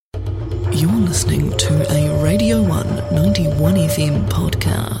You're listening to a Radio 1 91 FM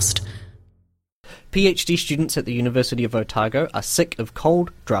podcast. PhD students at the University of Otago are sick of cold,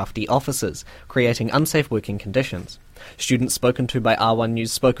 drafty offices, creating unsafe working conditions. Students spoken to by R1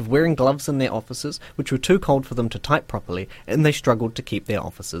 News spoke of wearing gloves in their offices, which were too cold for them to type properly, and they struggled to keep their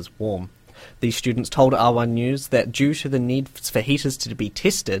offices warm. These students told R1 News that due to the need for heaters to be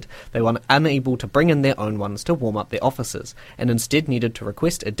tested, they were unable to bring in their own ones to warm up their offices, and instead needed to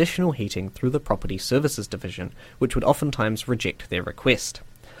request additional heating through the Property Services Division, which would oftentimes reject their request.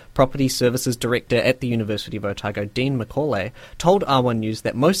 Property Services Director at the University of Otago, Dean Macaulay, told R1 News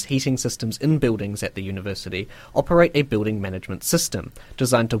that most heating systems in buildings at the university operate a building management system,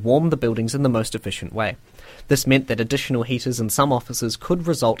 designed to warm the buildings in the most efficient way. This meant that additional heaters in some offices could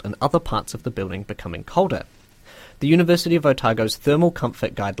result in other parts of the building becoming colder. The University of Otago's thermal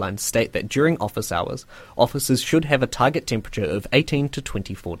comfort guidelines state that during office hours, offices should have a target temperature of 18 to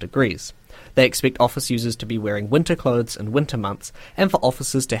 24 degrees. They expect office users to be wearing winter clothes in winter months and for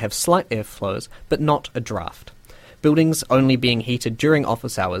offices to have slight airflows, but not a draft. Buildings only being heated during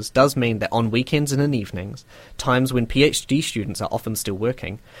office hours does mean that on weekends and in evenings, times when PhD students are often still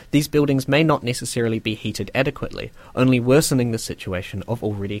working, these buildings may not necessarily be heated adequately, only worsening the situation of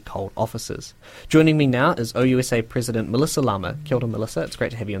already cold offices. Joining me now is OUSA President Melissa Lama. Kia ora, Melissa. It's great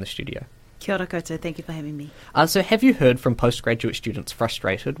to have you in the studio. Kia ora koutou, thank you for having me. So have you heard from postgraduate students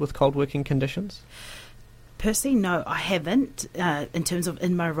frustrated with cold working conditions? Personally, no, I haven't in terms of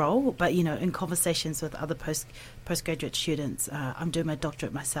in my role, but in conversations with other postgraduate students, I'm doing my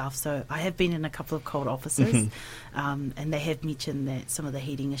doctorate myself, so I have been in a couple of cold offices, and they have mentioned that some of the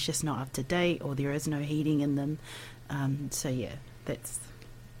heating is just not up to date, or there is no heating in them. So yeah, that's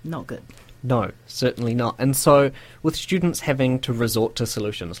not good. No, certainly not. And so, with students having to resort to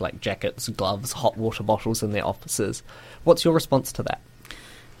solutions like jackets, gloves, hot water bottles in their offices, what's your response to that?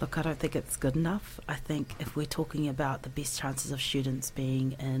 Look, I don't think it's good enough. I think if we're talking about the best chances of students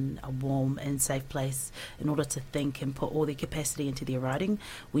being in a warm and safe place in order to think and put all their capacity into their writing,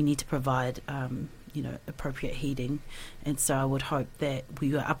 we need to provide appropriate heating. And so I would hope that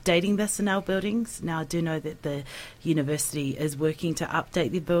we are updating this in our buildings. Now, I do know that the university is working to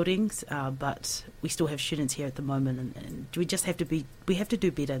update their buildings, but we still have students here at the moment, and we just have to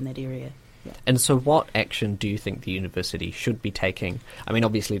do better in that area. Yeah. And so what action do you think the university should be taking? I mean,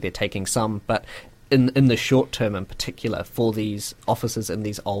 obviously they're taking some, but in the short term in particular for these offices in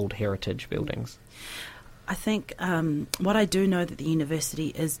these old heritage buildings? I think what I do know that the university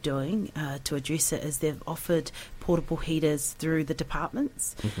is doing to address it is they've offered portable heaters through the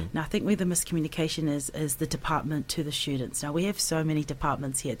departments. Mm-hmm. Now, I think where the miscommunication is the department to the students. Now, we have so many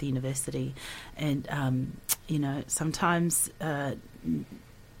departments here at the university, and, sometimes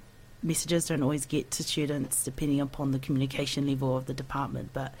messages don't always get to students depending upon the communication level of the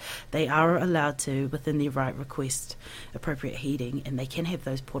department, but they are allowed to, within their right, request appropriate heating, and they can have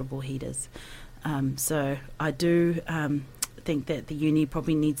those portable heaters. So I do think that the uni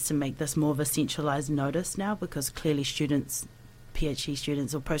probably needs to make this more of a centralised notice now, because clearly students, PhD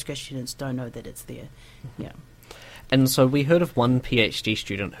students or postgrad students, don't know that it's there. Yeah. And so we heard of one PhD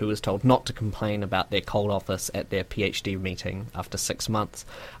student who was told not to complain about their cold office at their PhD meeting after 6 months.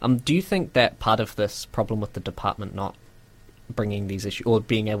 Do you think that part of this problem with the department not bringing these issues, or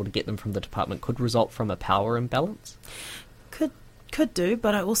being able to get them from the department, could result from a power imbalance? Could do,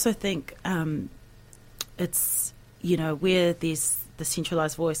 but I also think it's, where there's the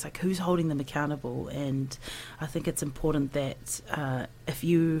centralised voice, like who's holding them accountable. And I think it's important that if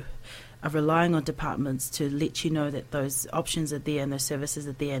you are relying on departments to let you know that those options are there and those services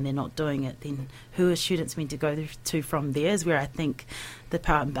are there and they're not doing it, then who are students meant to go to from there is where I think the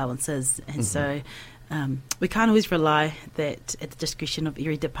power imbalance is. And so we can't always rely that at the discretion of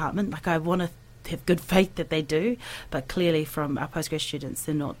every department. Like, I want to have good faith that they do, but clearly from our postgrad students,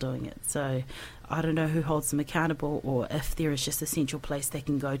 they're not doing it. So I don't know who holds them accountable, or if there is just a central place they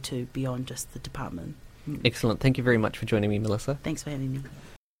can go to beyond just the department. Excellent. Thank you very much for joining me, Melissa. Thanks for having me.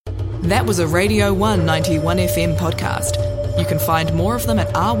 That was a Radio 1 91 FM podcast. You can find more of them at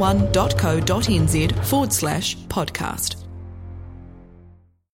r1.co.nz/podcast.